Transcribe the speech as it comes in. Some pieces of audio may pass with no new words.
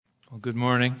Well, good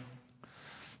morning.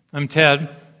 I'm Ted,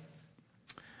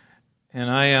 and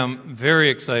I am very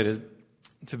excited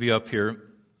to be up here,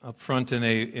 up front in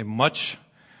a much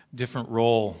different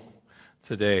role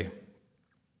today.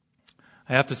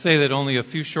 I have to say that only a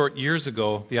few short years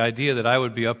ago, the idea that I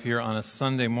would be up here on a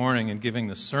Sunday morning and giving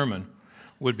the sermon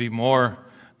would be more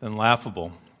than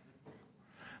laughable.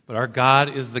 But our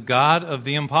God is the God of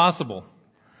the impossible.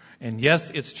 And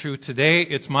yes, it's true. Today,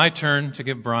 it's my turn to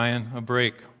give Brian a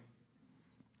break.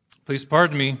 Please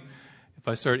pardon me if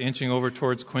I start inching over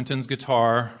towards Quentin's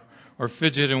guitar or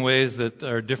fidget in ways that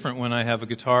are different when I have a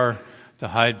guitar to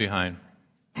hide behind.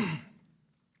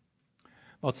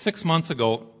 About 6 months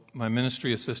ago, my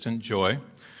ministry assistant, Joy,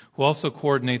 who also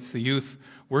coordinates the youth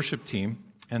worship team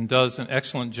and does an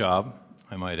excellent job,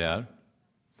 I might add,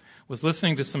 was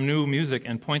listening to some new music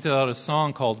and pointed out a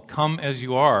song called Come As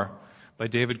You Are by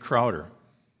David Crowder.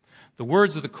 The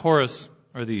words of the chorus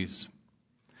are these: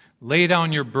 "Lay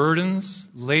down your burdens,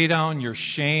 lay down your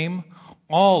shame,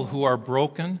 all who are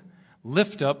broken,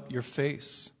 lift up your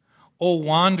face. O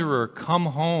wanderer, come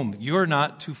home, you're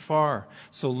not too far.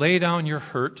 So lay down your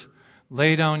hurt,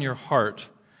 lay down your heart,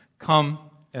 come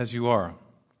as you are."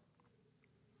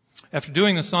 After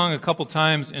doing the song a couple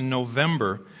times in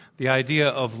November, the idea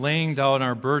of laying down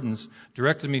our burdens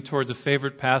directed me towards a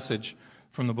favorite passage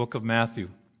from the book of Matthew.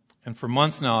 And for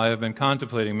months now, I have been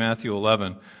contemplating Matthew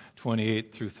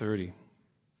 11:28 through 30.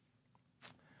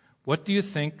 What do you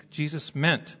think Jesus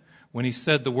meant when he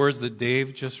said the words that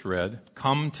Dave just read?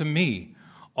 "Come to me,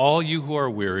 all you who are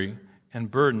weary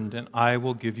and burdened, and I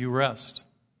will give you rest."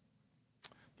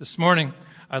 This morning,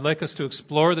 I'd like us to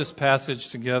explore this passage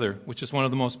together, which is one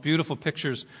of the most beautiful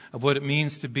pictures of what it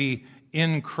means to be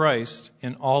in Christ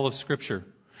in all of Scripture,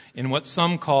 in what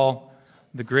some call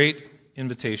the Great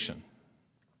Invitation.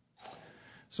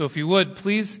 So if you would,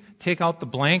 please take out the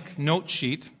blank note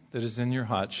sheet that is in your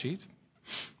hot sheet,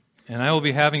 and I will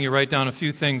be having you write down a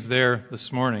few things there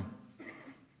this morning.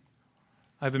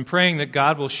 I've been praying that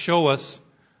God will show us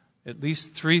at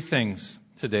least 3 things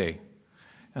today,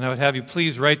 and I would have you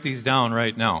please write these down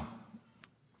right now.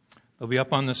 They'll be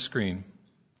up on the screen.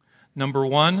 Number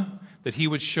 1, that he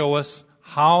would show us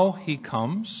how he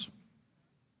comes.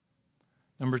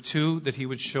 Number 2, that he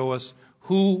would show us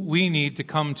who we need to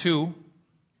come to.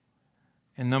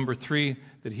 And number 3,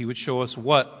 that he would show us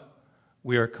what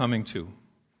we are coming to.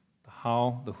 The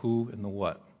how, the who, and the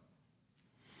what.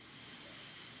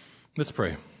 Let's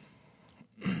pray.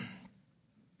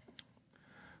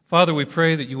 Father, we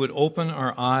pray that you would open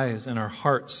our eyes and our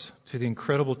hearts to the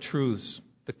incredible truths,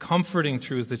 the comforting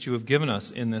truths that you have given us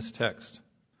in this text.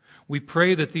 We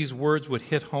pray that these words would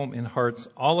hit home in hearts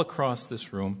all across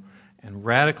this room and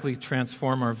radically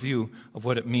transform our view of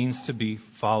what it means to be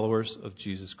followers of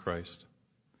Jesus Christ.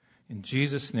 In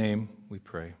Jesus' name we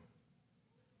pray.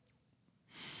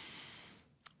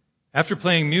 After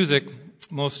playing music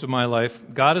most of my life,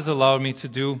 God has allowed me to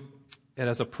do it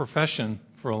as a profession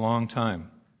for a long time.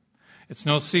 It's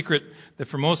no secret that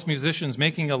for most musicians,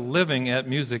 making a living at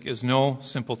music is no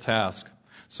simple task.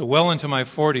 So well into my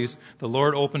 40s, the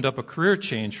Lord opened up a career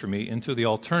change for me into the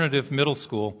alternative middle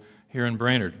school here in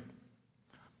Brainerd.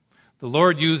 The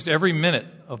Lord used every minute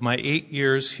of my 8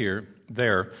 years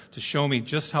there to show me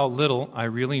just how little I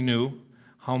really knew,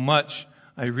 how much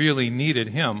I really needed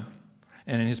Him,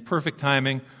 and in His perfect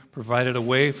timing provided a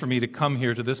way for me to come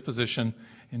here to this position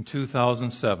in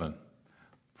 2007.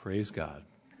 Praise God.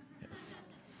 Yes.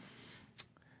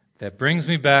 That brings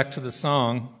me back to the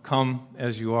song, Come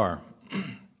As You Are.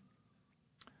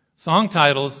 Song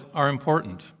titles are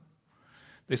important.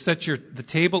 They set the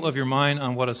table of your mind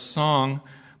on what a song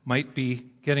might be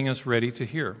getting us ready to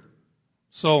hear.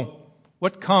 So,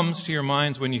 what comes to your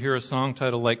minds when you hear a song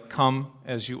title like Come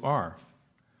As You Are?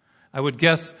 I would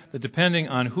guess that depending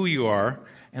on who you are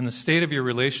and the state of your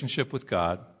relationship with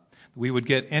God, we would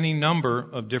get any number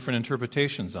of different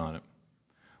interpretations on it.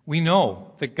 We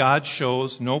know that God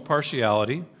shows no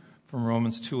partiality, from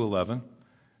Romans 2:11.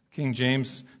 King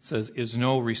James says, is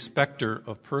no respecter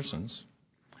of persons.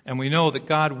 And we know that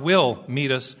God will meet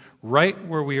us right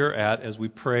where we are at as we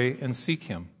pray and seek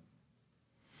Him.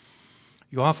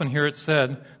 You often hear it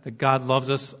said that God loves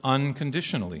us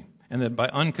unconditionally, and that by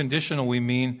unconditional we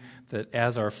mean that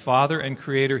as our Father and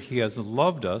Creator, He has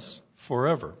loved us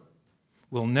forever,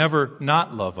 will never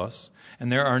not love us,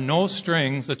 and there are no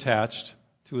strings attached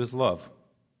to His love.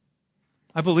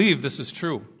 I believe this is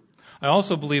true. I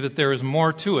also believe that there is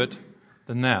more to it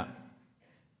than that.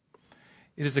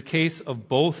 It is a case of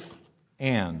both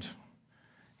and.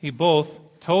 He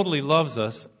both totally loves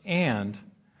us and,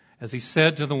 as He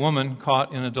said to the woman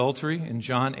caught in adultery in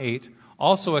John 8,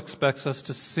 also expects us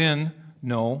to sin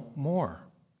no more.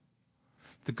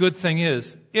 The good thing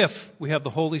is, if we have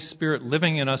the Holy Spirit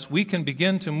living in us, we can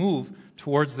begin to move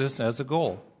towards this as a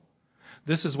goal.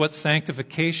 This is what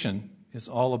sanctification is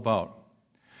all about.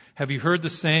 Have you heard the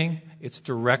saying, it's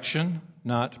direction,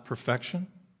 not perfection?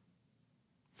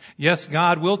 Yes,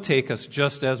 God will take us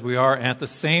just as we are, and at the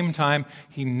same time,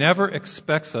 He never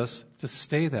expects us to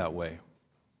stay that way.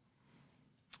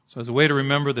 So as a way to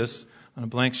remember this, on a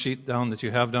blank sheet that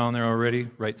you have down there already,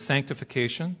 write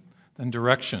sanctification, then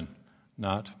direction,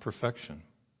 not perfection.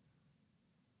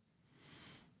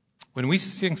 When we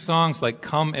sing songs like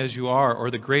Come As You Are,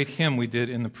 or the great hymn we did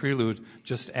in the prelude,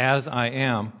 Just As I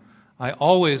Am, I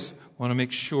always want to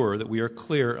make sure that we are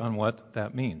clear on what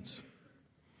that means.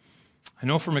 I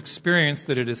know from experience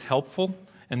that it is helpful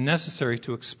and necessary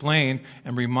to explain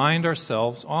and remind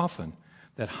ourselves often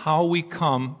that how we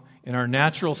come in our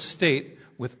natural state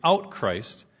without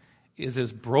Christ is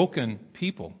as broken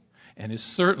people and is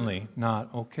certainly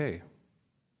not okay.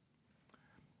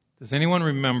 Does anyone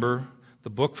remember the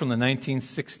book from the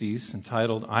 1960s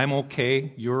entitled I'm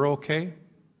Okay, You're Okay?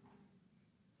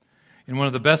 In one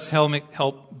of the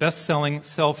best-selling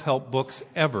self-help books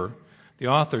ever, the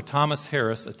author, Thomas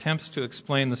Harris, attempts to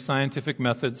explain the scientific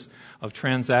methods of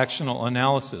transactional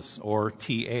analysis, or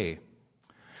TA.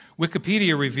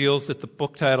 Wikipedia reveals that the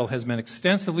book title has been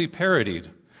extensively parodied,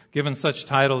 given such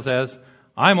titles as,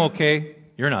 I'm okay,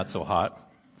 you're not so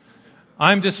hot.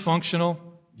 I'm dysfunctional,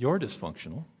 you're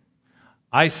dysfunctional.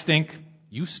 I stink,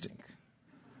 you stink.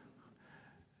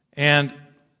 And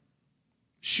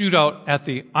shootout at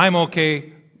the I'm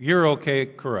okay, you're okay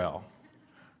corral.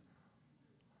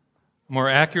 A more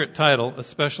accurate title,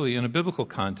 especially in a biblical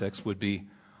context, would be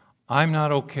I'm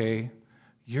not okay,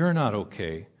 you're not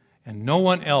okay, and no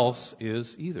one else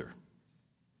is either.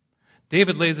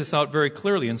 David lays this out very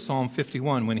clearly in Psalm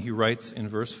 51 when he writes in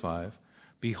verse 5,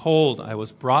 Behold, I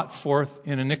was brought forth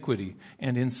in iniquity,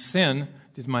 and in sin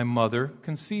did my mother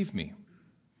conceive me.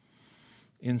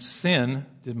 In sin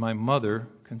did my mother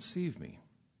conceive me.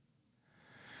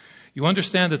 You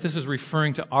understand that this is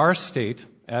referring to our state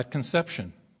at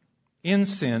conception, in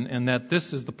sin, and that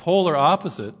this is the polar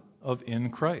opposite of in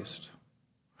Christ.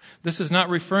 This is not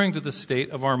referring to the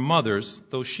state of our mothers,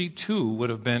 though she too would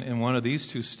have been in one of these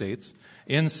two states,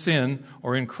 in sin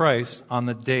or in Christ, on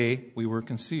the day we were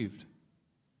conceived.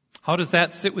 How does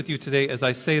that sit with you today as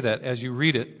I say that, as you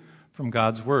read it from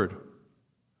God's Word?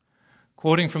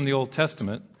 Quoting from the Old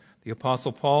Testament, the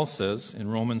Apostle Paul says in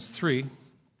Romans 3,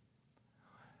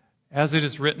 As it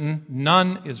is written,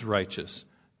 none is righteous,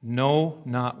 no,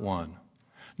 not one.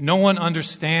 No one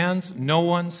understands, no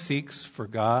one seeks for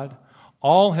God.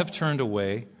 All have turned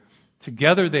away.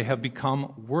 Together they have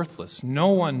become worthless. No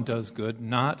one does good,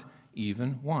 not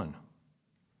even one.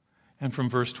 And from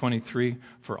verse 23,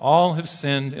 For all have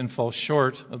sinned and fall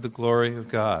short of the glory of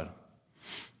God.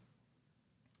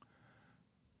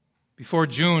 Before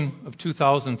June of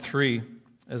 2003,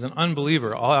 as an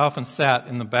unbeliever, I often sat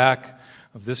in the back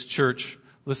of this church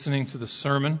listening to the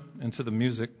sermon and to the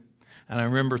music, and I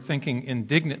remember thinking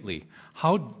indignantly,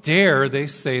 how dare they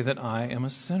say that I am a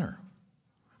sinner?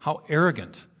 How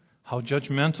arrogant, how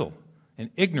judgmental and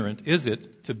ignorant is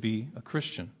it to be a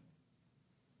Christian?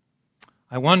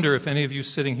 I wonder if any of you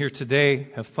sitting here today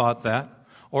have thought that,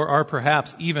 or are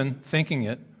perhaps even thinking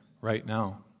it right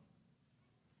now.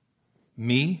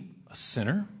 Me, a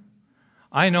sinner?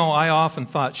 I know I often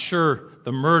thought, sure,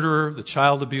 the murderer, the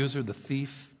child abuser, the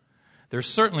thief. There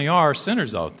certainly are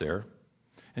sinners out there.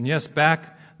 And yes,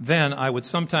 back then I would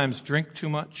sometimes drink too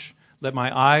much, let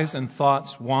my eyes and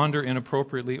thoughts wander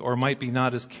inappropriately, or might be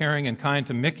not as caring and kind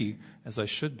to Mickey as I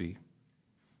should be.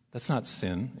 That's not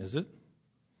sin, is it?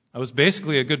 I was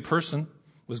basically a good person,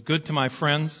 was good to my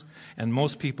friends, and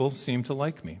most people seemed to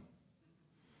like me.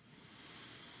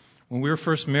 When we were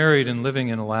first married and living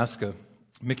in Alaska,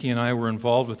 Mickey and I were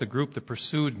involved with a group that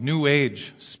pursued New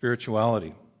Age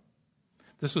spirituality.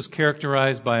 This was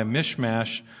characterized by a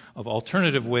mishmash of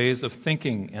alternative ways of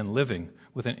thinking and living,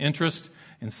 with an interest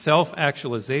in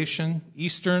self-actualization,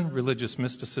 Eastern religious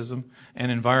mysticism, and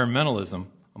environmentalism,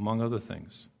 among other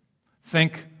things.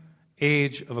 Think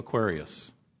Age of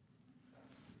Aquarius.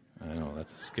 I know,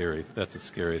 that's a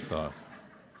scary thought.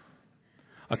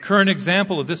 A current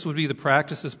example of this would be the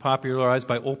practices popularized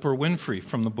by Oprah Winfrey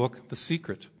from the book The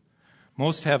Secret.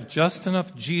 Most have just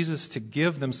enough Jesus to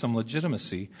give them some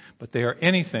legitimacy, but they are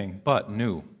anything but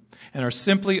new, and are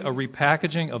simply a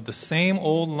repackaging of the same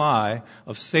old lie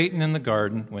of Satan in the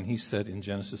garden when he said in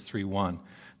Genesis 3:1,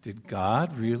 "Did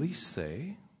God really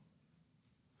say?"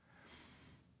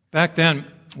 Back then,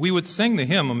 we would sing the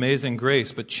hymn Amazing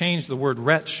Grace, but change the word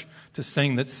wretch to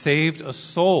sing that saved a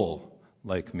soul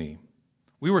like me.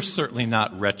 We were certainly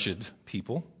not wretched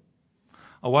people.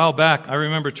 A while back, I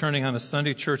remember turning on a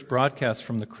Sunday church broadcast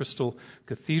from the Crystal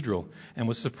Cathedral and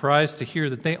was surprised to hear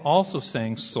that they also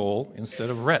sang soul instead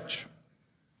of wretch.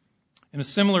 In a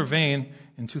similar vein,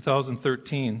 in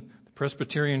 2013, the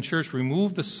Presbyterian Church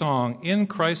removed the song In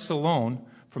Christ Alone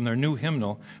from their new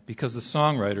hymnal because the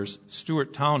songwriters,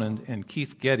 Stuart Townend and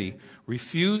Keith Getty,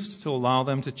 refused to allow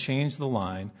them to change the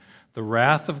line, "The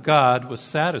wrath of God was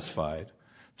satisfied,"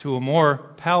 to a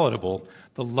more palatable,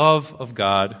 "The love of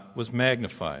God was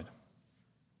magnified."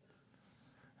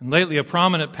 And lately, a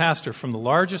prominent pastor from the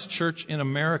largest church in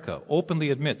America openly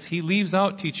admits he leaves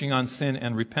out teaching on sin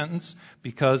and repentance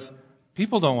because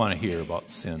people don't want to hear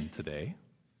about sin today.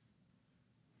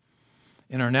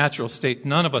 In our natural state,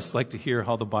 none of us like to hear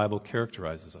how the Bible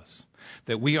characterizes us,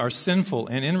 that we are sinful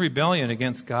and in rebellion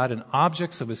against God and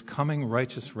objects of His coming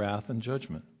righteous wrath and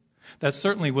judgment. That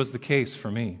certainly was the case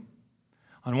for me.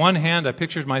 On one hand, I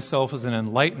pictured myself as an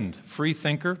enlightened, free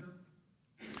thinker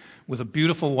with a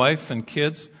beautiful wife and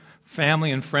kids,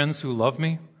 family and friends who love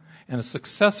me, and a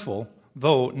successful,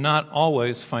 though not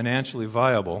always financially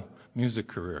viable, music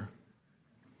career.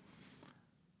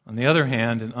 On the other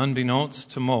hand, and unbeknownst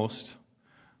to most,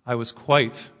 I was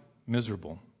quite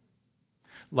miserable.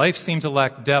 Life seemed to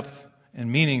lack depth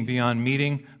and meaning beyond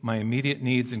meeting my immediate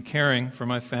needs and caring for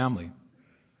my family.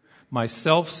 My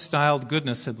self-styled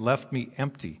goodness had left me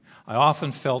empty. I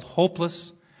often felt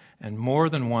hopeless and more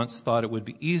than once thought it would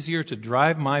be easier to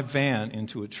drive my van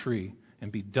into a tree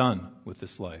and be done with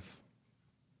this life.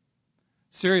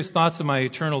 Serious thoughts of my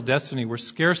eternal destiny were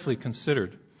scarcely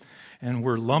considered and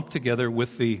were lumped together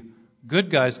with the good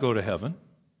guys go to heaven,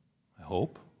 I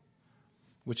hope,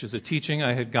 which is a teaching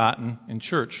I had gotten in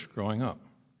church growing up.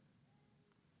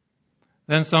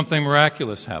 Then something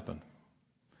miraculous happened.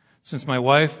 Since my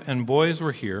wife and boys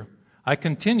were here, I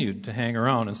continued to hang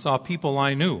around and saw people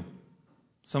I knew,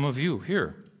 some of you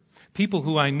here, people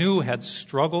who I knew had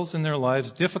struggles in their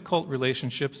lives, difficult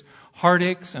relationships,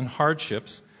 heartaches and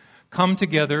hardships, come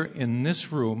together in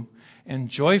this room and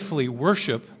joyfully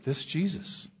worship this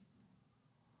Jesus.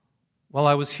 While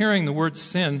I was hearing the word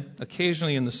sin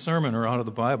occasionally in the sermon or out of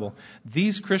the Bible,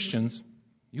 these Christians,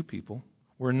 you people,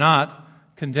 were not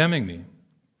condemning me,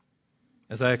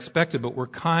 as I expected, but were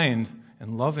kind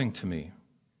and loving to me.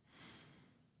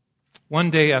 One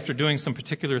day, after doing some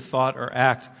particular thought or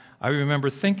act, I remember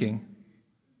thinking,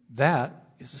 that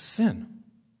is a sin.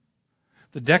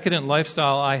 The decadent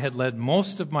lifestyle I had led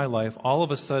most of my life all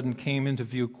of a sudden came into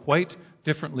view quite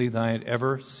differently than I had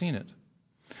ever seen it.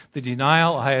 The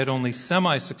denial I had only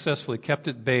semi-successfully kept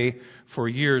at bay for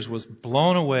years was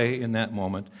blown away in that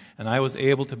moment, and I was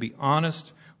able to be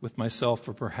honest with myself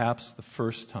for perhaps the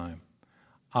first time.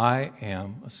 I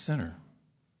am a sinner.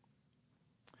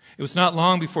 It was not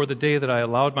long before the day that I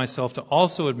allowed myself to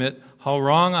also admit how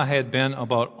wrong I had been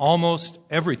about almost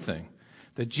everything,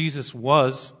 that Jesus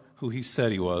was who He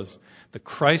said He was, the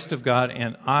Christ of God,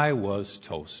 and I was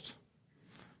toast.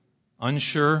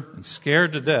 Unsure and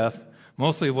scared to death,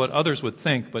 mostly of what others would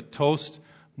think, but toast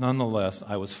nonetheless,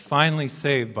 I was finally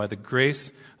saved by the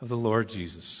grace of the Lord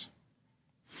Jesus.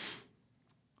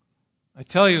 I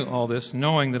tell you all this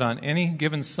knowing that on any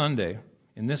given Sunday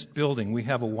in this building we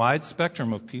have a wide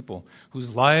spectrum of people whose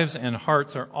lives and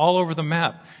hearts are all over the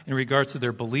map in regards to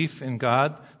their belief in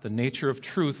God, the nature of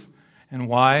truth, and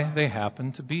why they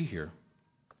happen to be here.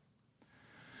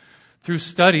 Through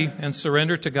study and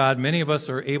surrender to God, many of us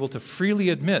are able to freely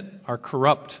admit our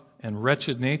corrupt and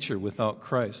wretched nature without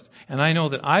Christ. And I know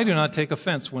that I do not take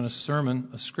offense when a sermon,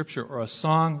 a scripture, or a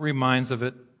song reminds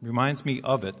me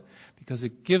of it, because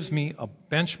it gives me a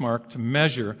benchmark to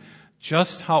measure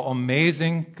just how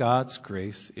amazing God's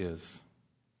grace is.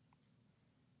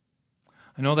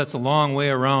 I know that's a long way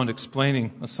around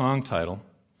explaining a song title,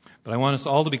 but I want us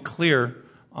all to be clear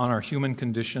on our human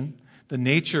condition, the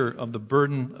nature of the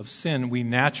burden of sin we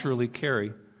naturally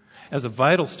carry, as a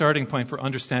vital starting point for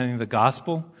understanding the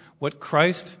gospel, what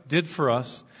Christ did for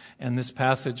us, and this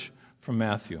passage from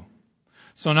Matthew.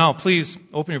 So now, please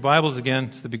open your Bibles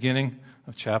again to the beginning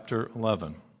of chapter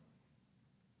 11.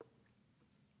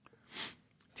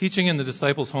 Teaching in the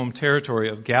disciples' home territory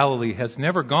of Galilee has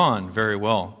never gone very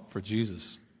well for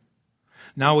Jesus.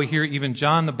 Now we hear even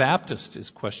John the Baptist is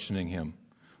questioning Him.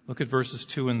 Look at verses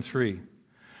 2 and 3.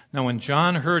 Now when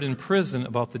John heard in prison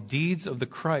about the deeds of the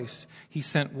Christ, he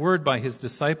sent word by his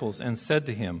disciples and said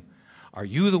to him, "Are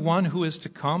you the one who is to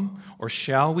come, or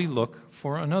shall we look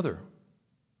for another?"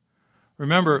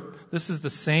 Remember, this is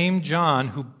the same John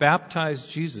who baptized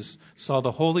Jesus, saw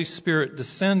the Holy Spirit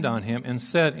descend on him, and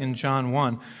said in John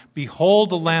 1, "Behold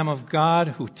the Lamb of God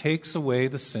who takes away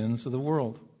the sins of the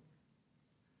world."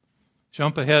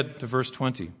 Jump ahead to verse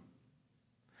 20.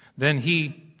 Then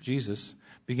he, Jesus,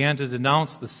 began to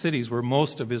denounce the cities where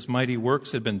most of his mighty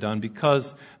works had been done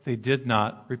because they did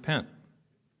not repent.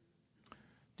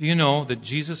 Do you know that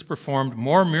Jesus performed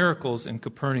more miracles in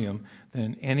Capernaum than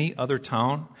in any other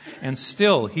town? And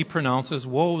still he pronounces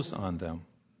woes on them.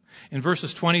 In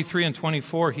verses 23 and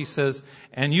 24 he says,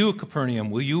 "And you, Capernaum,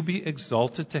 will you be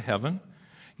exalted to heaven?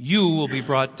 You will be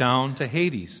brought down to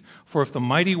Hades. For if the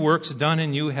mighty works done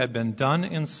in you had been done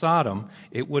in Sodom,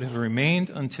 it would have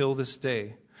remained until this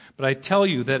day. But I tell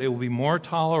you that it will be more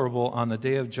tolerable on the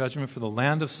day of judgment for the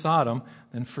land of Sodom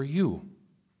than for you."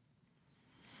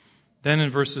 Then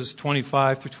in verses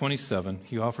 25 through 27,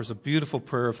 he offers a beautiful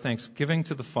prayer of thanksgiving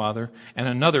to the Father and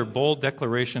another bold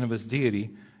declaration of his deity,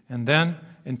 and then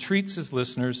entreats his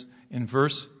listeners in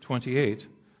verse 28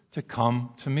 to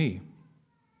come to me.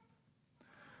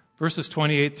 Verses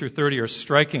 28 through 30 are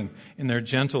striking in their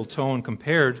gentle tone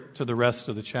compared to the rest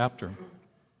of the chapter.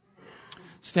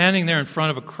 Standing there in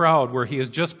front of a crowd where he has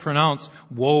just pronounced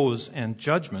woes and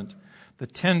judgment, the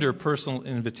tender personal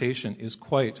invitation is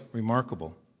quite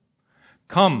remarkable.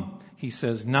 Come, he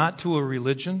says, not to a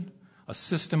religion, a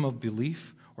system of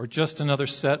belief, or just another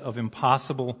set of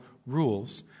impossible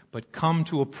rules, but come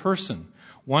to a person,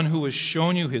 one who has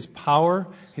shown you his power,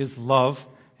 his love,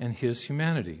 and his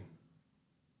humanity.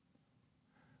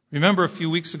 Remember, a few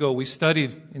weeks ago we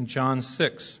studied in John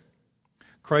 6.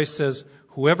 Christ says,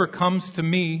 "Whoever comes to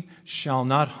me shall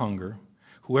not hunger.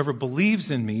 Whoever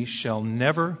believes in me shall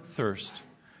never thirst.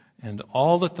 And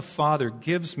all that the Father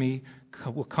gives me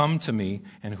will come to me,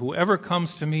 and whoever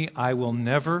comes to me I will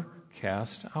never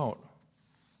cast out."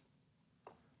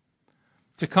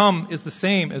 To come is the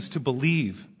same as to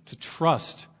believe, to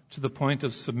trust, to the point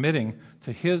of submitting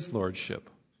to his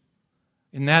lordship.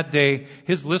 In that day,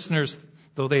 his listeners,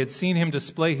 though they had seen him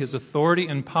display his authority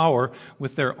and power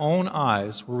with their own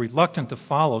eyes, were reluctant to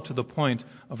follow to the point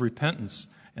of repentance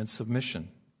and submission.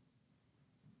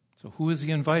 So who is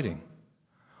he inviting?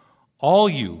 All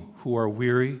you who are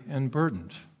weary and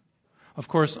burdened. Of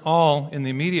course, all in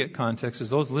the immediate context is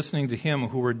those listening to him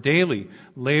who were daily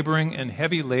laboring and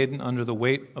heavy laden under the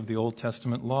weight of the Old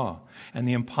Testament law and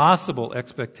the impossible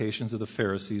expectations of the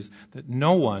Pharisees that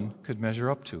no one could measure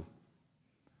up to.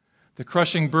 The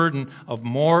crushing burden of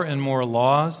more and more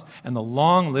laws and the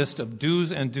long list of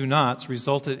do's and do-nots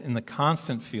resulted in the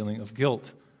constant feeling of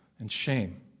guilt and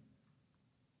shame.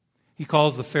 He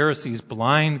calls the Pharisees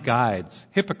blind guides,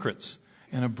 hypocrites,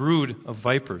 and a brood of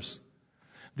vipers.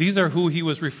 These are who he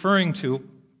was referring to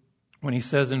when he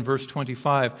says in verse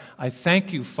 25, "I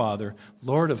thank you, Father,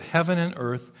 Lord of heaven and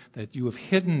earth, that you have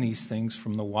hidden these things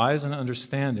from the wise and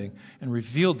understanding and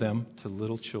revealed them to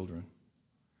little children."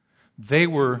 They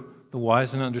were the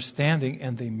wise and understanding,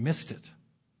 and they missed it.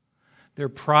 Their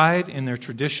pride in their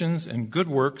traditions and good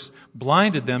works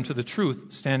blinded them to the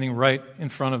truth standing right in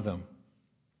front of them.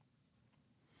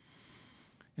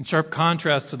 In sharp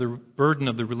contrast to the burden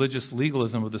of the religious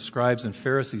legalism of the scribes and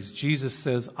Pharisees, Jesus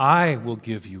says, "I will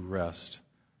give you rest."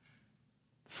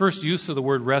 The first use of the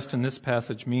word rest in this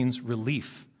passage means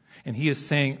relief. And he is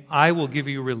saying, "I will give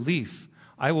you relief.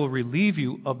 I will relieve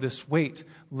you of this weight.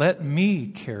 Let me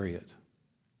carry it."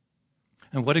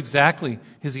 And what exactly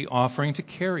is he offering to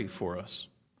carry for us?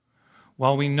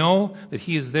 While we know that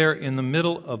he is there in the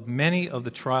middle of many of the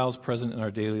trials present in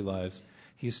our daily lives,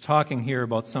 he is talking here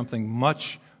about something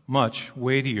much, much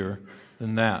weightier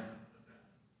than that.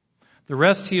 The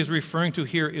rest he is referring to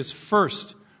here is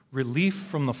first, relief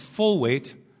from the full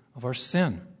weight of our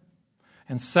sin.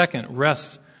 And second,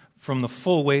 rest from the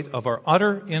full weight of our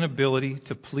utter inability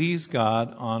to please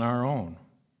God on our own.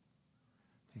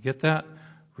 You get that?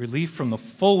 Relief from the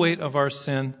full weight of our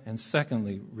sin, and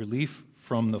secondly, relief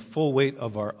from the full weight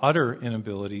of our utter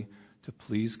inability to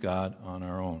please God on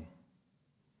our own.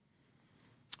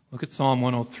 Look at Psalm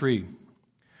 103.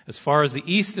 "As far as the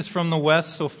east is from the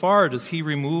west, so far does he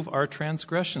remove our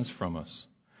transgressions from us."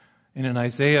 And in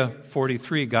Isaiah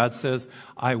 43, God says,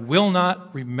 "I will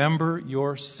not remember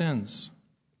your sins."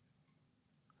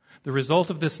 The result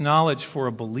of this knowledge for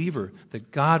a believer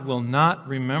that God will not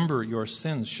remember your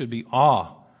sins should be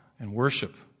awe and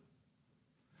worship.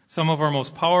 Some of our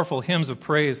most powerful hymns of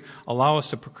praise allow us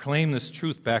to proclaim this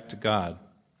truth back to God.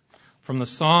 From the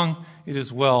song, "It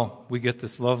Is Well," we get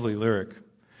this lovely lyric.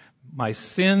 "My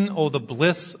sin, oh the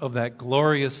bliss of that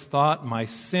glorious thought, my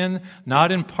sin,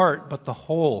 not in part but the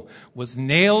whole, was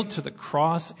nailed to the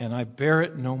cross and I bear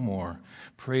it no more.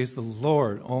 Praise the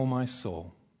Lord, O my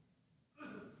soul."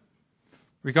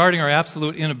 Regarding our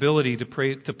absolute inability to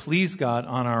please God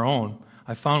on our own,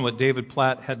 I found what David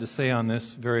Platt had to say on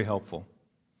this very helpful.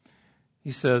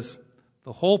 He says,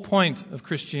 The whole point of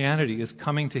Christianity is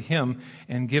coming to Him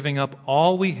and giving up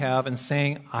all we have and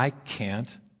saying, I can't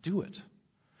do it.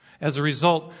 As a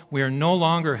result, we are no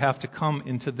longer have to come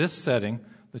into this setting,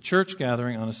 the church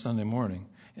gathering on a Sunday morning,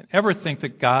 and ever think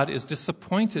that God is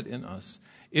disappointed in us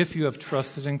if you have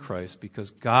trusted in Christ, because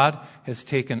God has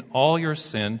taken all your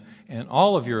sin and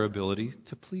all of your ability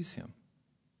to please Him.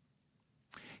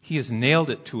 He has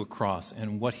nailed it to a cross,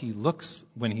 and when He looks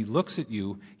at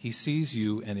you, He sees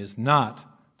you and is not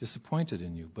disappointed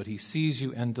in you, but He sees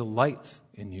you and delights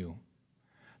in you.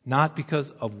 Not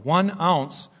because of 1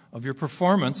 ounce of your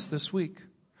performance this week,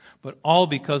 but all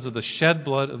because of the shed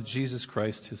blood of Jesus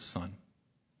Christ, His Son.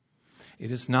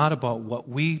 It is not about what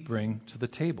we bring to the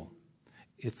table.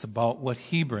 It's about what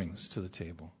He brings to the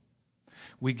table.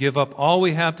 We give up all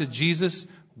we have to Jesus.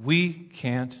 We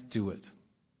can't do it.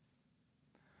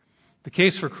 The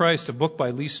Case for Christ, a book by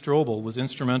Lee Strobel, was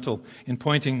instrumental in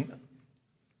pointing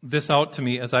this out to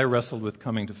me as I wrestled with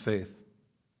coming to faith.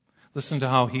 Listen to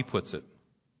how he puts it.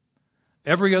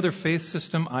 Every other faith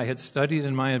system I had studied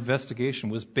in my investigation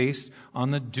was based on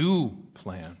the do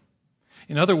plan.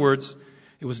 In other words,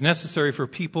 it was necessary for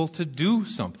people to do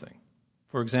something.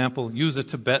 For example, use a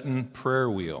Tibetan prayer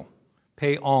wheel,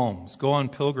 pay alms, go on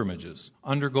pilgrimages,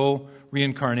 undergo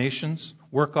reincarnations,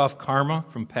 work off karma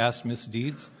from past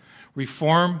misdeeds,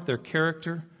 reform their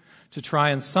character to try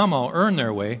and somehow earn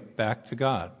their way back to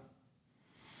God.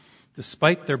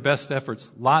 Despite their best efforts,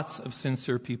 lots of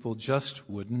sincere people just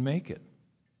wouldn't make it.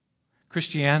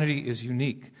 Christianity is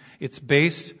unique. It's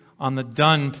based on the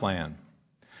done plan.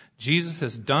 Jesus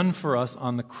has done for us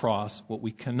on the cross what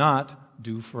we cannot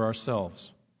do for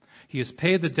ourselves. He has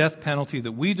paid the death penalty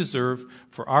that we deserve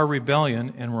for our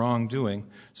rebellion and wrongdoing,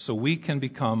 so we can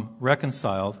become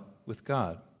reconciled with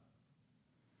God.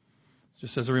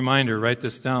 Just as a reminder, write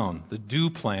this down. The do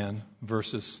plan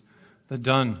versus the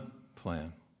done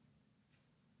plan.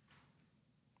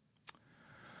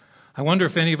 I wonder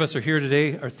if any of us are here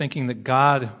today are thinking that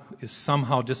God is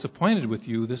somehow disappointed with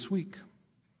you this week.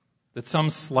 That some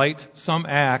slight, some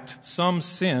act, some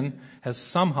sin has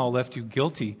somehow left you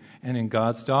guilty and in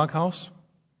God's doghouse.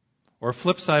 Or a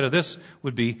flip side of this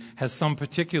would be, has some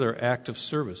particular act of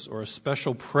service or a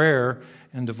special prayer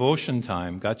and devotion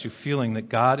time got you feeling that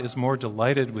God is more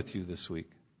delighted with you this week?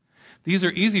 These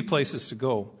are easy places to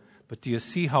go, but do you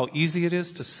see how easy it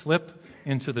is to slip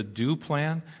into the do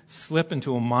plan, slip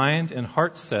into a mind and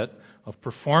heart set of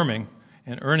performing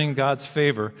and earning God's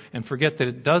favor, and forget that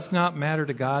it does not matter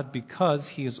to God because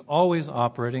He is always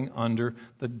operating under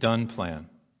the done plan?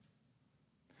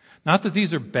 Not that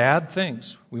these are bad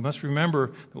things. We must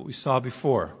remember what we saw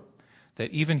before,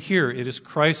 that even here it is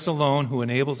Christ alone who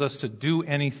enables us to do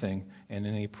anything, and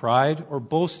any pride or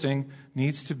boasting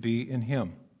needs to be in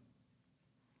Him.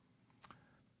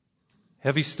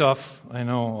 Heavy stuff, I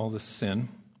know, all this sin.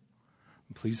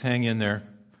 Please hang in there.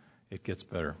 It gets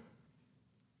better.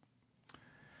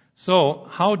 So,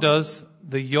 how does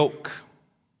the yoke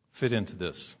fit into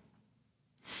this?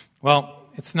 Well,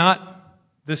 it's not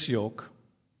this yoke.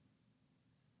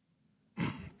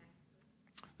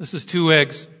 This is 2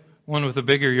 eggs, one with a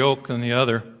bigger yolk than the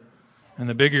other. And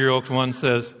the bigger yoked one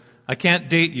says, I can't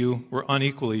date you, we're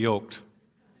unequally yoked.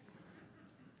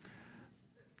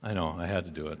 I know, I had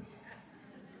to do it.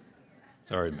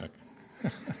 Sorry, Mick.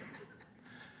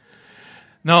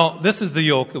 No, this is the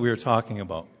yoke that we were talking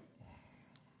about.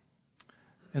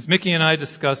 As Mickey and I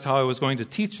discussed how I was going to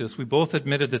teach this, we both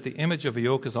admitted that the image of a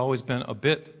yoke has always been a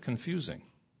bit confusing.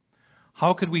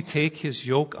 How could we take His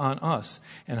yoke on us?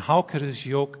 And how could His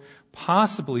yoke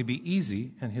possibly be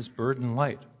easy and His burden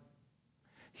light?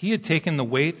 He had taken the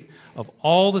weight of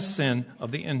all the sin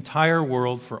of the entire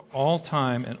world for all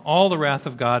time, and all the wrath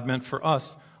of God meant for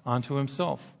us onto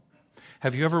Himself.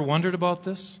 Have you ever wondered about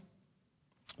this?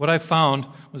 What I found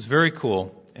was very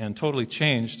cool and totally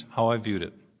changed how I viewed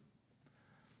it.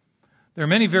 There are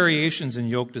many variations in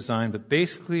yoke design, but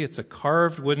basically it's a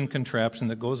carved wooden contraption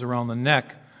that goes around the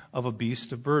neck of a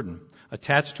beast of burden,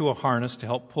 attached to a harness to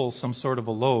help pull some sort of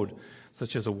a load,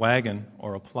 such as a wagon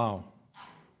or a plow.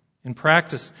 In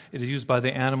practice, it is used by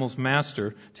the animal's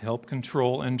master to help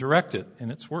control and direct it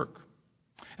in its work.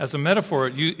 As a metaphor,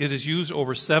 it is used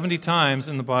over 70 times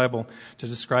in the Bible to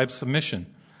describe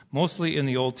submission, mostly in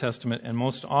the Old Testament and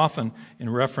most often in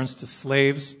reference to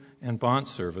slaves and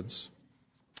bondservants.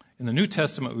 In the New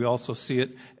Testament, we also see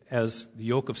it as the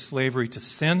yoke of slavery to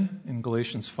sin in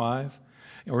Galatians 5,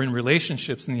 or in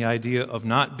relationships in the idea of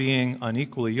not being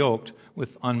unequally yoked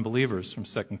with unbelievers from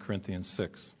 2 Corinthians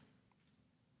 6.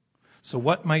 So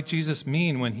what might Jesus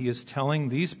mean when He is telling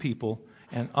these people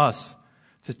and us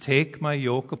to take my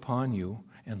yoke upon you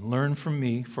and learn from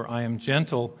me, for I am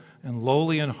gentle and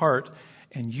lowly in heart,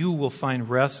 and you will find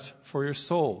rest for your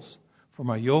souls. For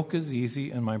my yoke is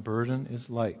easy and my burden is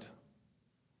light.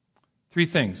 3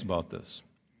 things about this.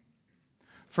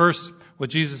 First, what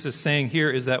Jesus is saying here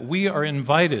is that we are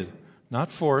invited, not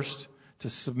forced, to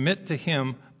submit to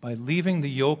Him by leaving the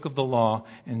yoke of the law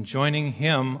and joining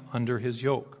Him under His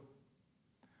yoke.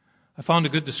 I found a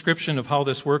good description of how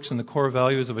this works in the core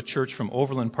values of a church from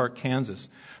Overland Park, Kansas.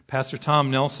 Pastor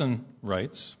Tom Nelson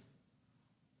writes,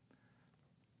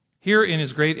 here in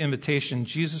his great invitation,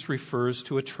 Jesus refers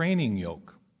to a training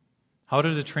yoke. How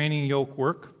did a training yoke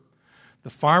work? The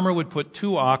farmer would put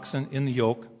 2 oxen in the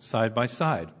yoke side by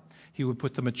side. He would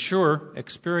put the mature,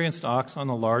 experienced ox on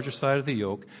the larger side of the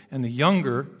yoke and the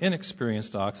younger,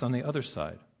 inexperienced ox on the other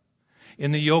side.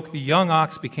 In the yoke, the young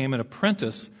ox became an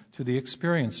apprentice to the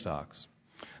experienced ox.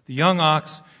 The young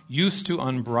ox, used to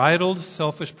unbridled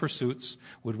selfish pursuits,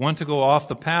 would want to go off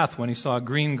the path when he saw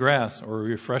green grass or a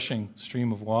refreshing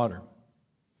stream of water.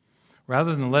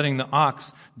 Rather than letting the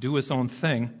ox do his own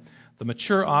thing, the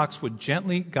mature ox would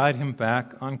gently guide him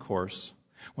back on course.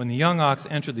 When the young ox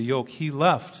entered the yoke, he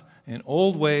left an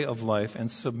old way of life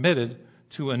and submitted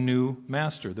to a new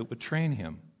master that would train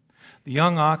him. The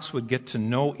young ox would get to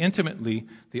know intimately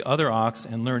the other ox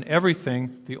and learn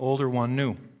everything the older one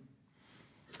knew.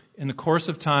 In the course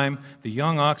of time, the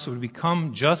young ox would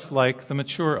become just like the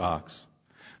mature ox.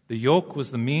 The yoke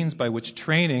was the means by which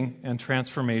training and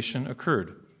transformation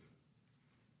occurred.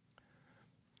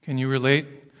 Can you relate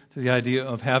to the idea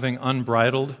of having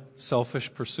unbridled,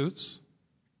 selfish pursuits?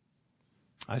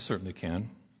 I certainly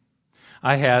can.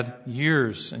 I had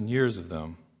years and years of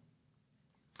them.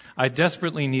 I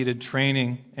desperately needed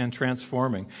training and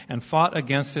transforming and fought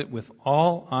against it with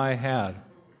all I had.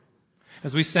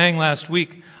 As we sang last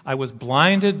week, I was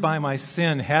blinded by my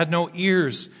sin, had no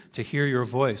ears to hear your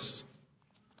voice.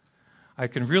 I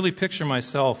can really picture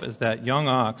myself as that young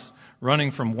ox running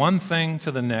from one thing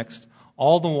to the next,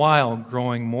 all the while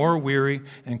growing more weary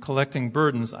and collecting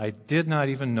burdens I did not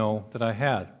even know that I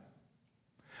had.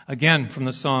 Again, from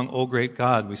the song, O Great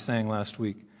God, we sang last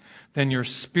week. Then your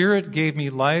Spirit gave me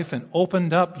life and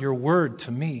opened up your word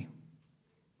to me.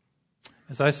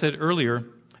 As I said earlier,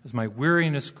 as my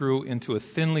weariness grew into a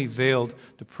thinly veiled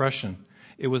depression,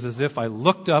 it was as if I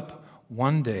looked up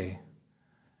one day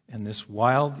and this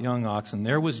wild young ox, and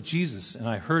there was Jesus, and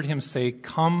I heard him say,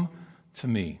 come to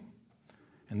me.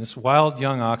 And this wild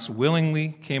young ox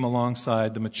willingly came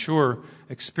alongside the mature,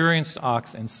 experienced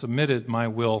ox and submitted my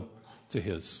will to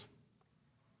his.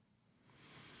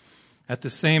 At the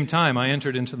same time, I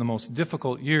entered into the most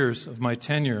difficult years of my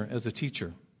tenure as a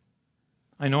teacher.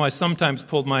 I know I sometimes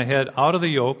pulled my head out of the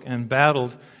yoke and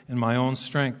battled in my own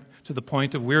strength to the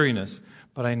point of weariness,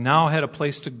 but I now had a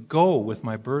place to go with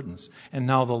my burdens. And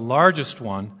now the largest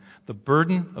one, the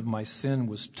burden of my sin,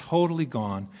 was totally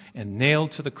gone and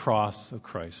nailed to the cross of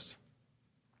Christ.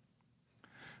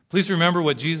 Please remember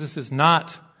what Jesus is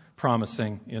not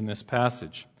promising in this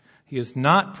passage. He is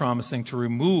not promising to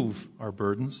remove our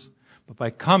burdens, but by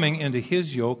coming into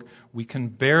his yoke, we can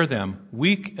bear them,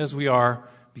 weak as we are,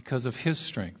 because of his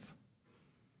strength.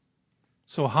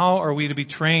 So how are we to be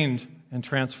trained and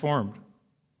transformed?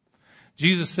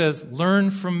 Jesus says, learn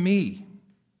from me.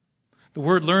 The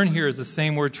word learn here is the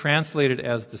same word translated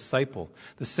as disciple,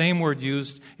 the same word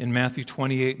used in Matthew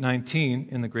 28:19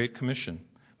 in the Great Commission.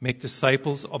 Make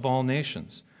disciples of all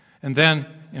nations. And then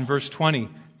in verse 20,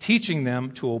 teaching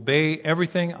them to obey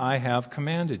everything I have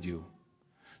commanded you.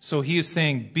 So he is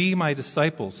saying, be my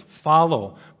disciples,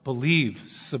 follow, believe,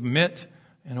 submit,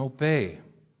 and obey.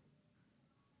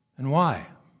 And why?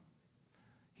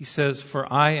 He says,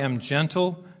 for I am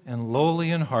gentle and lowly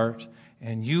in heart,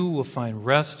 and you will find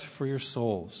rest for your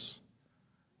souls.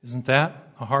 Isn't that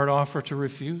a hard offer to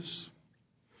refuse?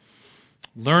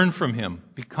 Learn from him.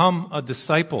 Become a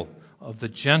disciple of the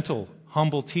gentle,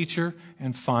 humble teacher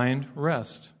and find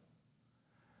rest.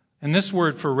 And this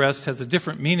word for rest has a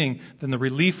different meaning than the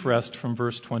relief rest from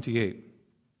verse 28.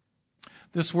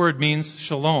 This word means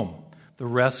shalom, the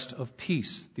rest of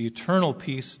peace, the eternal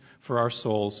peace for our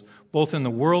souls, both in the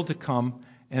world to come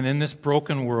and in this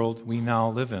broken world we now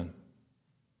live in.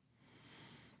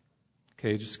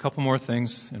 Okay, just a couple more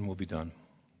things and we'll be done.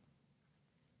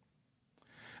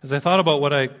 As I thought about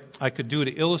what I could do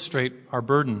to illustrate our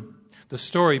burden, the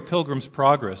story Pilgrim's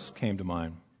Progress came to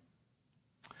mind.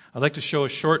 I'd like to show a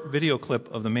short video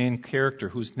clip of the main character,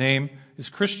 whose name is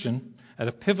Christian, at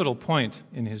a pivotal point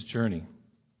in his journey.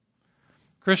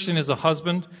 Christian is a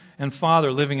husband and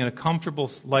father living in a comfortable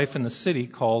life in the city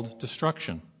called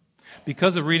destruction.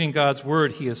 Because of reading God's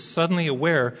word, he is suddenly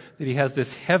aware that he has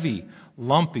this heavy,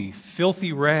 lumpy,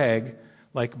 filthy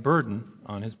rag-like burden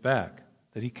on his back.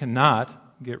 that he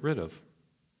cannot get rid of.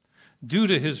 Due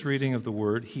to his reading of the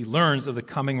Word, he learns of the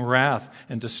coming wrath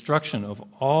and destruction of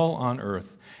all on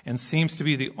earth, and seems to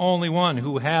be the only one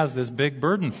who has this big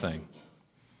burden thing.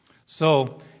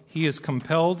 So he is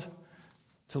compelled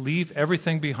to leave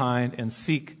everything behind and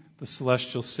seek the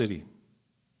celestial city.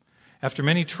 After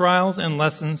many trials and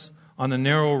lessons on the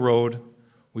narrow road,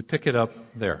 we pick it up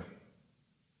there.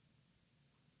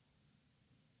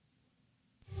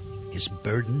 His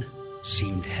burden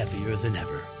seemed heavier than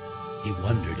ever. He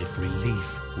wondered if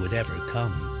relief would ever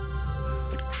come.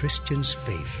 But Christian's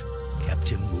faith kept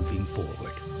him moving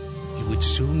forward. He would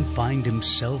soon find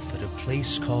himself at a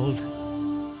place called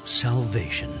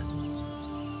salvation.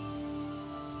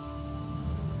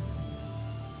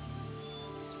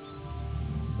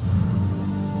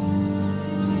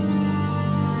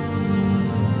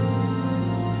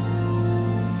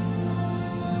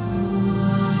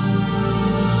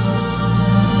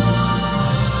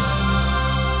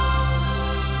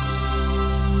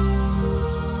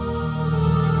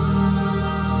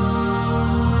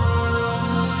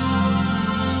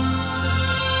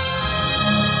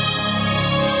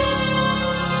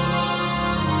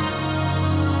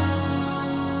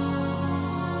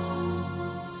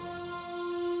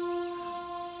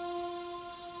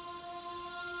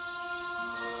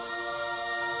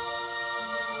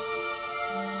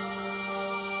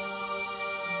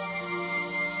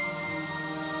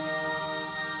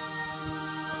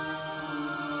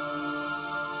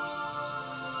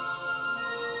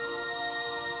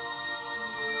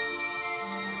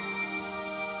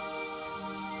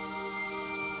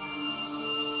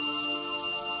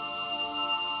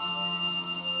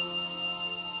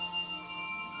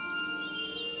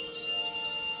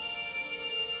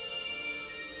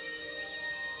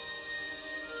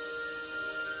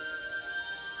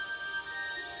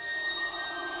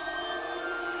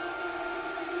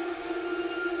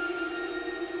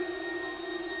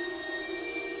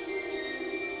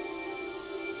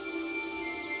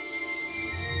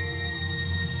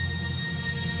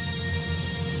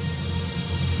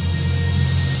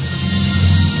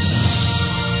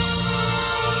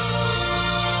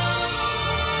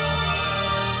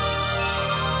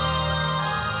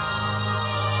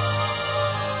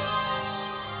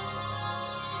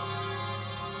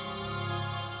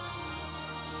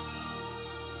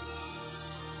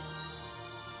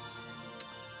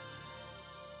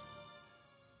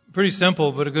 Pretty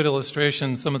simple, but a good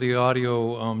illustration. Some of the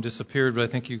audio disappeared, but I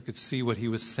think you could see what he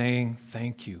was saying.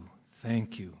 Thank you,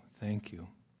 thank you, thank you.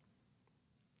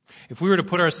 If we were to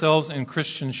put ourselves in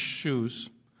Christian's shoes,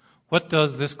 what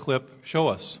does this clip show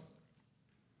us?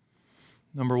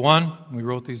 Number one, we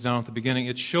wrote these down at the beginning,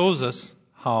 it shows us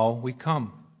how we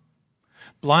come.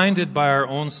 Blinded by our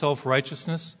own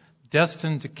self-righteousness,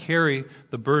 destined to carry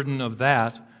the burden of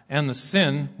that and the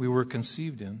sin we were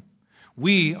conceived in.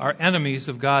 We are enemies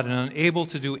of God and unable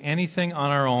to do anything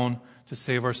on our own to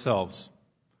save ourselves.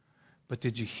 But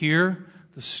did you hear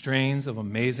the strains of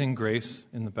amazing grace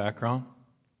in the background?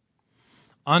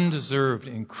 Undeserved,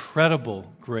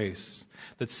 incredible grace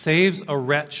that saves a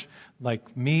wretch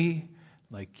like me,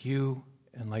 like you,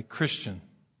 and like Christian.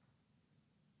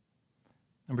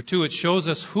 Number two, it shows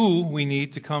us who we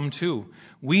need to come to.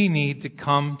 We need to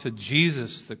come to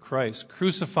Jesus the Christ,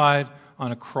 crucified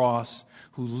on a cross,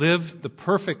 who lived the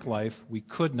perfect life we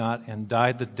could not and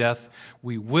died the death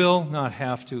we will not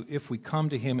have to if we come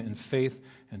to him in faith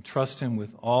and trust him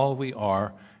with all we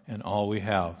are and all we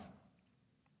have.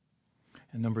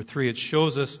 And number three, it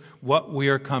shows us what we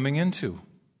are coming into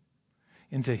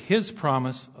his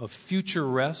promise of future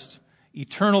rest,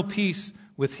 eternal peace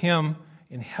with him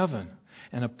in heaven,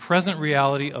 and a present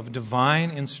reality of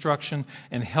divine instruction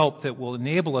and help that will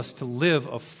enable us to live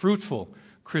a fruitful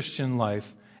Christian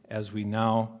life as we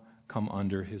now come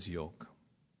under his yoke.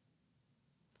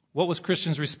 What was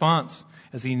Christian's response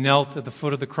as he knelt at the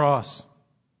foot of the cross?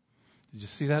 Did you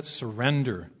see that?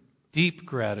 Surrender, deep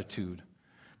gratitude,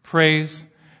 praise,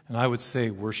 and I would say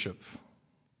worship.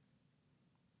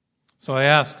 So I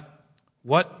ask,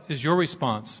 what is your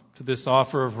response to this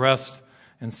offer of rest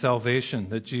and salvation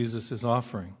that Jesus is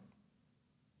offering?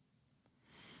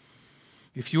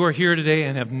 If you are here today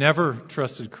and have never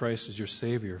trusted Christ as your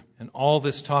Savior, and all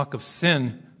this talk of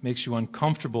sin makes you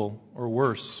uncomfortable or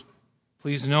worse,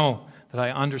 please know that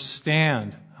I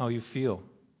understand how you feel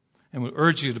and would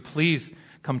urge you to please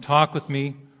come talk with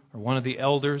me or one of the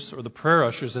elders or the prayer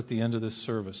ushers at the end of this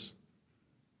service.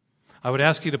 I would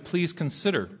ask you to please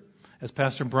consider, as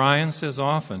Pastor Brian says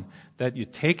often, that you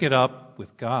take it up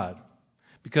with God,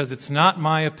 because it's not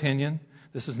my opinion,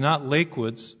 this is not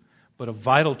Lakewood's, but a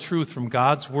vital truth from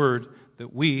God's Word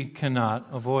that we cannot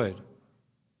avoid.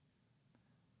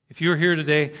 If you're here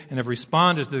today and have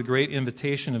responded to the great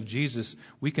invitation of Jesus,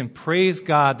 we can praise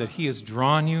God that He has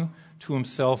drawn you to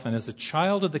Himself, and as a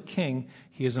child of the King,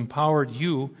 He has empowered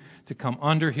you to come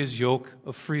under His yoke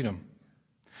of freedom.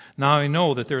 Now I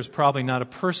know that there is probably not a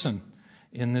person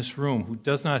in this room who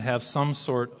does not have some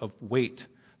sort of weight,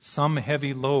 some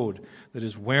heavy load that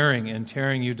is wearing and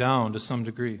tearing you down to some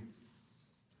degree.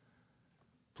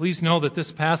 Please know that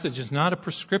this passage is not a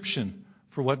prescription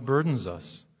for what burdens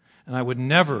us. And I would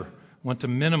never want to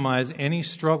minimize any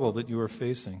struggle that you are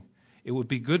facing. It would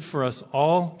be good for us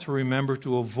all to remember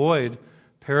to avoid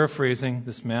paraphrasing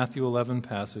this Matthew 11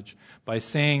 passage by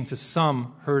saying to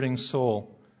some hurting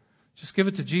soul, just give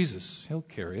it to Jesus. He'll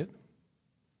carry it.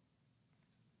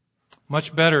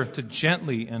 Much better to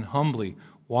gently and humbly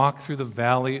walk through the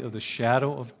valley of the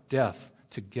shadow of death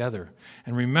together.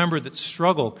 And remember that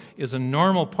struggle is a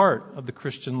normal part of the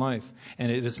Christian life, and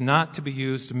it is not to be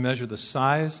used to measure the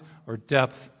size or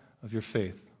depth of your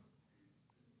faith.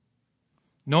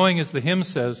 Knowing, as the hymn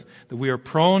says, that we are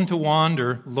prone to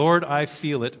wander, Lord, I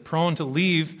feel it, prone to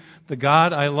leave the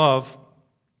God I love,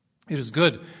 it is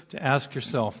good to ask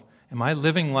yourself, am I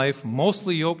living life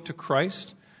mostly yoked to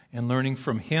Christ and learning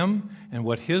from Him and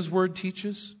what His Word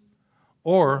teaches?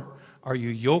 Or are you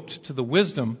yoked to the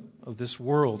wisdom of this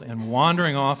world and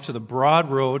wandering off to the broad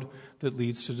road that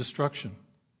leads to destruction?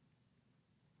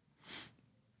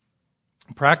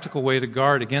 A practical way to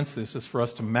guard against this is for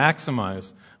us to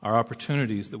maximize our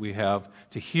opportunities that we have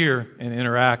to hear and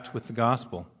interact with the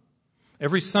gospel.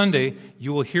 Every Sunday,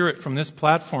 you will hear it from this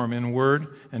platform in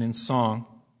word and in song.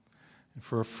 And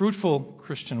for a fruitful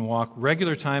Christian walk,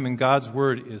 regular time in God's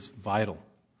Word is vital,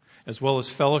 as well as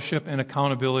fellowship and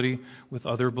accountability with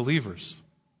other believers.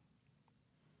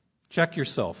 Check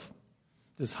yourself.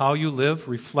 Does how you live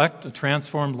reflect a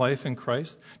transformed life in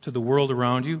Christ to the world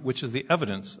around you, which is the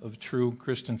evidence of true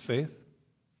Christian faith?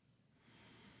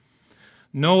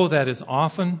 Know that as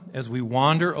often as we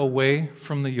wander away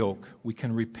from the yoke, we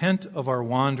can repent of our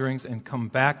wanderings and come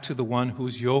back to the one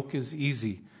whose yoke is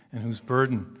easy and whose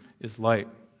burden is light.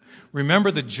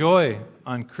 Remember the joy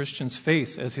on Christian's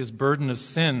face as his burden of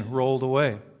sin rolled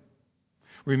away.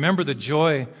 Remember the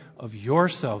joy of your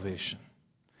salvation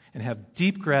and have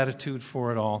deep gratitude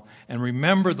for it all. And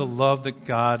remember the love that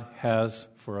God has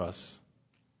for us.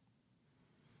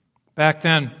 Back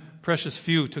then, precious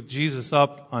few took Jesus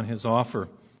up on His offer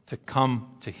to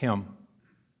come to Him.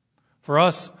 For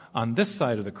us, on this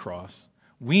side of the cross,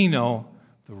 we know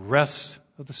the rest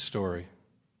of the story.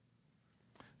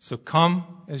 So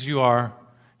come as you are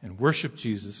and worship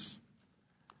Jesus,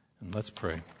 and let's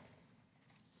pray.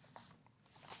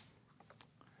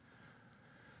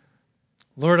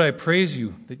 Lord, I praise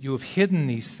you that you have hidden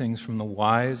these things from the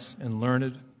wise and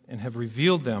learned and have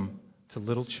revealed them to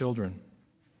little children.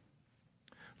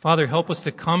 Father, help us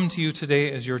to come to you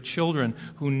today as your children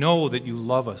who know that you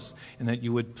love us, and that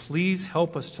you would please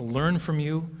help us to learn from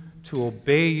you, to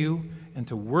obey you, and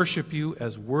to worship you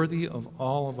as worthy of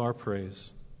all of our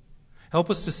praise. Help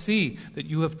us to see that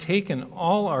you have taken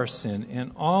all our sin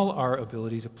and all our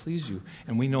ability to please you,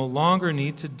 and we no longer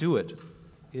need to do it.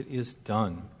 It is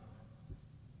done.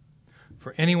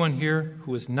 For anyone here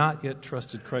who has not yet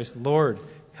trusted Christ, Lord,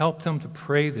 help them to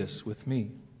pray this with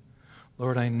me.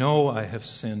 Lord, I know I have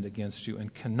sinned against you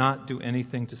and cannot do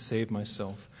anything to save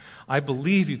myself. I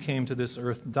believe you came to this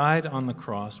earth, died on the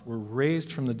cross, were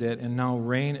raised from the dead, and now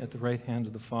reign at the right hand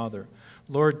of the Father.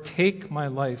 Lord, take my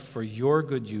life for your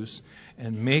good use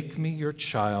and make me your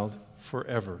child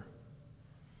forever.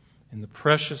 In the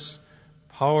precious,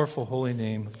 powerful, holy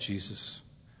name of Jesus,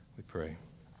 we pray.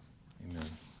 Amen.